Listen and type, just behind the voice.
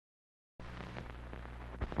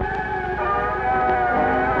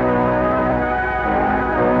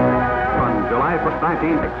August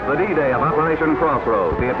 19th, the D-Day of Operation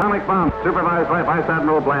Crossroads, the atomic bomb supervised by Vice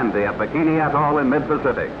Admiral Blandy at Bikini Atoll in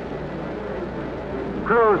mid-Pacific.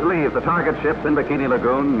 Crews leave the target ships in Bikini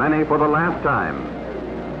Lagoon, many for the last time.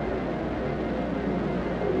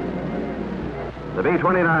 The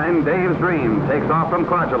B-29 Dave's Dream takes off from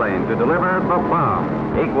Kwajalein to deliver the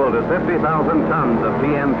bomb, equal to 50,000 tons of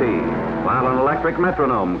TNT, while an electric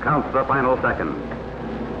metronome counts the final seconds.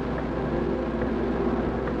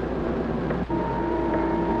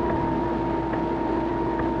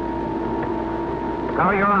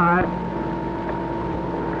 Cover your eyes.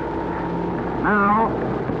 Now,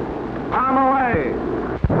 bomb away.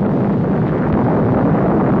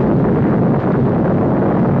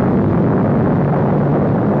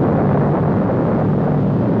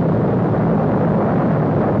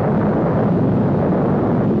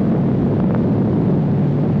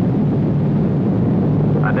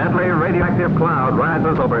 A deadly radioactive cloud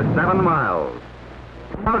rises over 7 miles.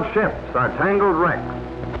 Cloud ships are tangled wrecks.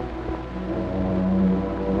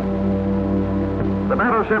 The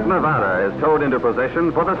battleship Nevada is towed into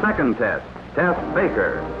position for the second test, Test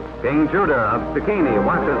Baker. King Judah of Bikini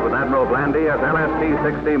watches with Admiral Blandy as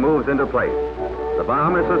LST-60 moves into place. The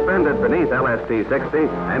bomb is suspended beneath LST-60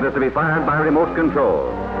 and is to be fired by remote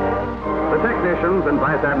control. The technicians and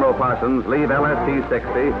Vice Admiral Parsons leave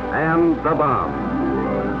LST-60 and the bomb.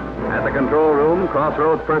 At the control room,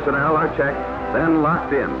 Crossroads personnel are checked, then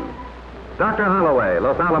locked in. Dr. Holloway,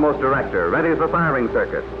 Los Alamos director, readies the firing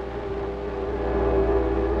circuit.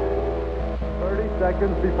 30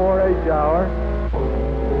 seconds before H-hour.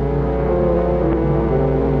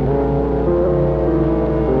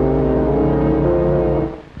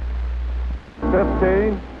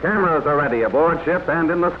 Cameras are ready aboard ship and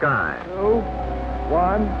in the sky. 2,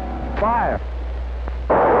 1, fire.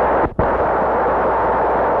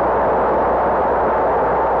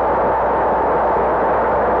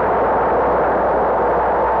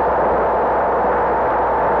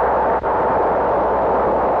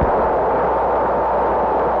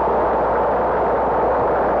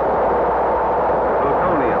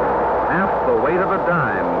 Plutonium, half the weight of a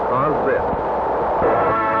dime, caused this.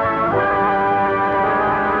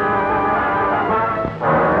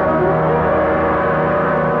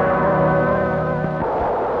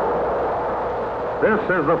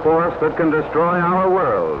 This is the force that can destroy our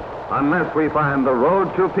world unless we find the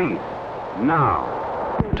road to peace now.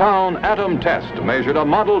 Town atom test measured a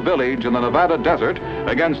model village in the Nevada desert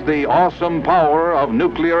against the awesome power of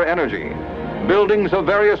nuclear energy. Buildings of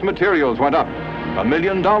various materials went up. $1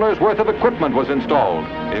 million worth of equipment was installed,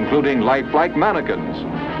 including lifelike mannequins,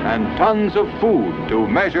 and tons of food to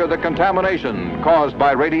measure the contamination caused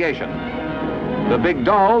by radiation. The big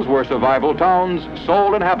dolls were survival town's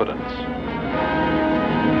sole inhabitants.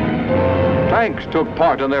 Tanks took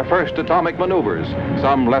part in their first atomic maneuvers,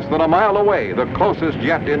 some less than a mile away, the closest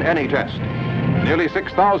yet in any test. Nearly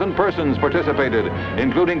 6,000 persons participated,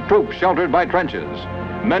 including troops sheltered by trenches.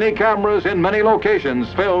 Many cameras in many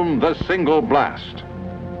locations filmed the single blast.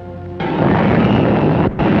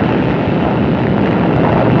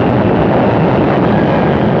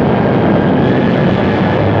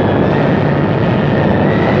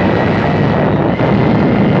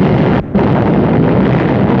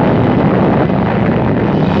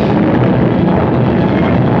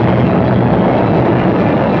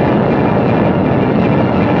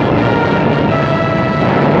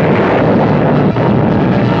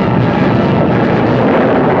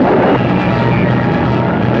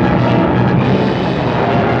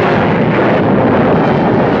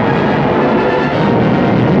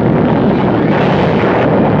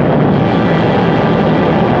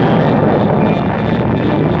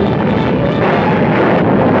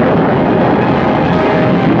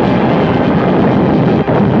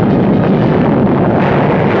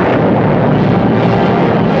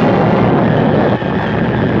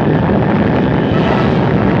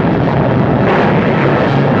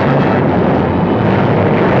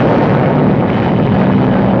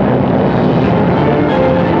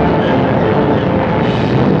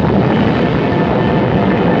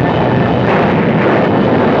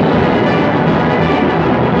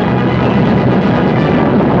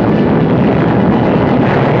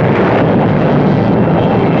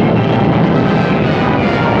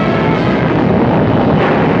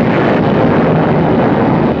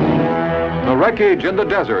 Wreckage in the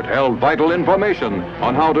desert held vital information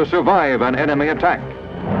on how to survive an enemy attack.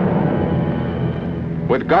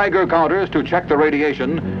 With Geiger counters to check the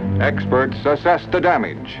radiation, experts assessed the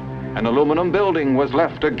damage. An aluminum building was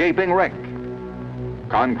left a gaping wreck.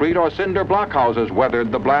 Concrete or cinder block houses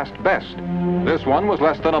weathered the blast best. This one was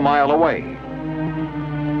less than a mile away.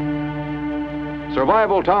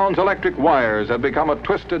 Survival Town's electric wires had become a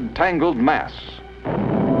twisted, tangled mass.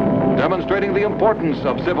 Demonstrating the importance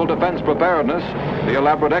of civil defense preparedness, the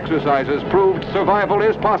elaborate exercises proved survival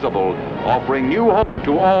is possible, offering new hope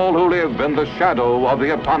to all who live in the shadow of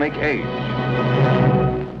the atomic age.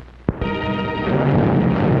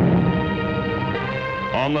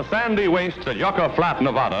 On the sandy wastes at Yucca Flat,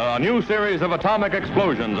 Nevada, a new series of atomic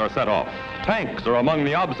explosions are set off. Tanks are among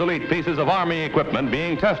the obsolete pieces of Army equipment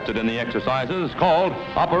being tested in the exercises called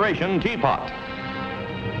Operation Teapot.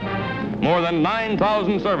 More than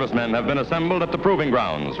 9,000 servicemen have been assembled at the proving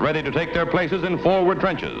grounds, ready to take their places in forward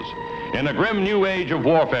trenches. In a grim new age of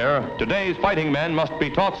warfare, today's fighting men must be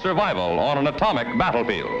taught survival on an atomic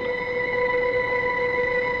battlefield.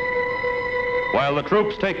 While the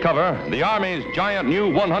troops take cover, the Army's giant new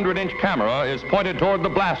 100-inch camera is pointed toward the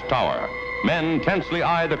blast tower. Men tensely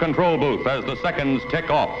eye the control booth as the seconds tick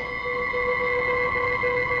off.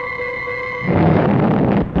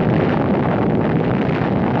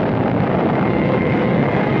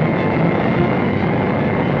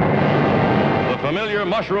 The familiar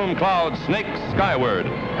mushroom cloud snakes skyward,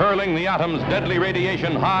 hurling the atom's deadly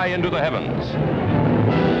radiation high into the heavens.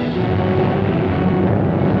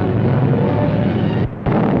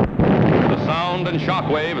 Sound and shock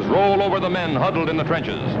waves roll over the men huddled in the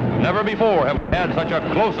trenches. Never before have we had such a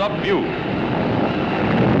close-up view.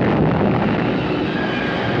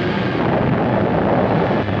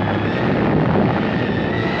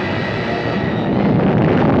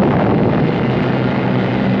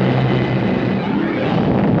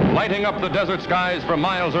 Lighting up the desert skies for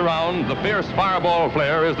miles around, the fierce fireball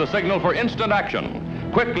flare is the signal for instant action.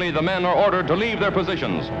 Quickly, the men are ordered to leave their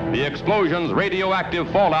positions. The explosion's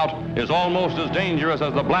radioactive fallout is almost as dangerous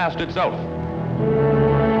as the blast itself.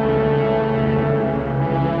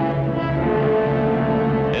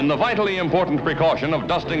 In the vitally important precaution of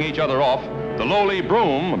dusting each other off, the lowly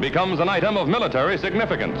broom becomes an item of military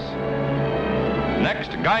significance.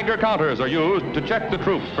 Next, Geiger counters are used to check the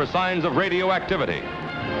troops for signs of radioactivity.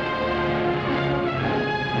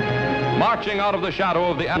 Marching out of the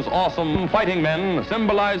shadow of the awesome fighting men,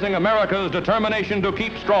 symbolizing America's determination to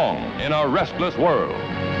keep strong in a restless world.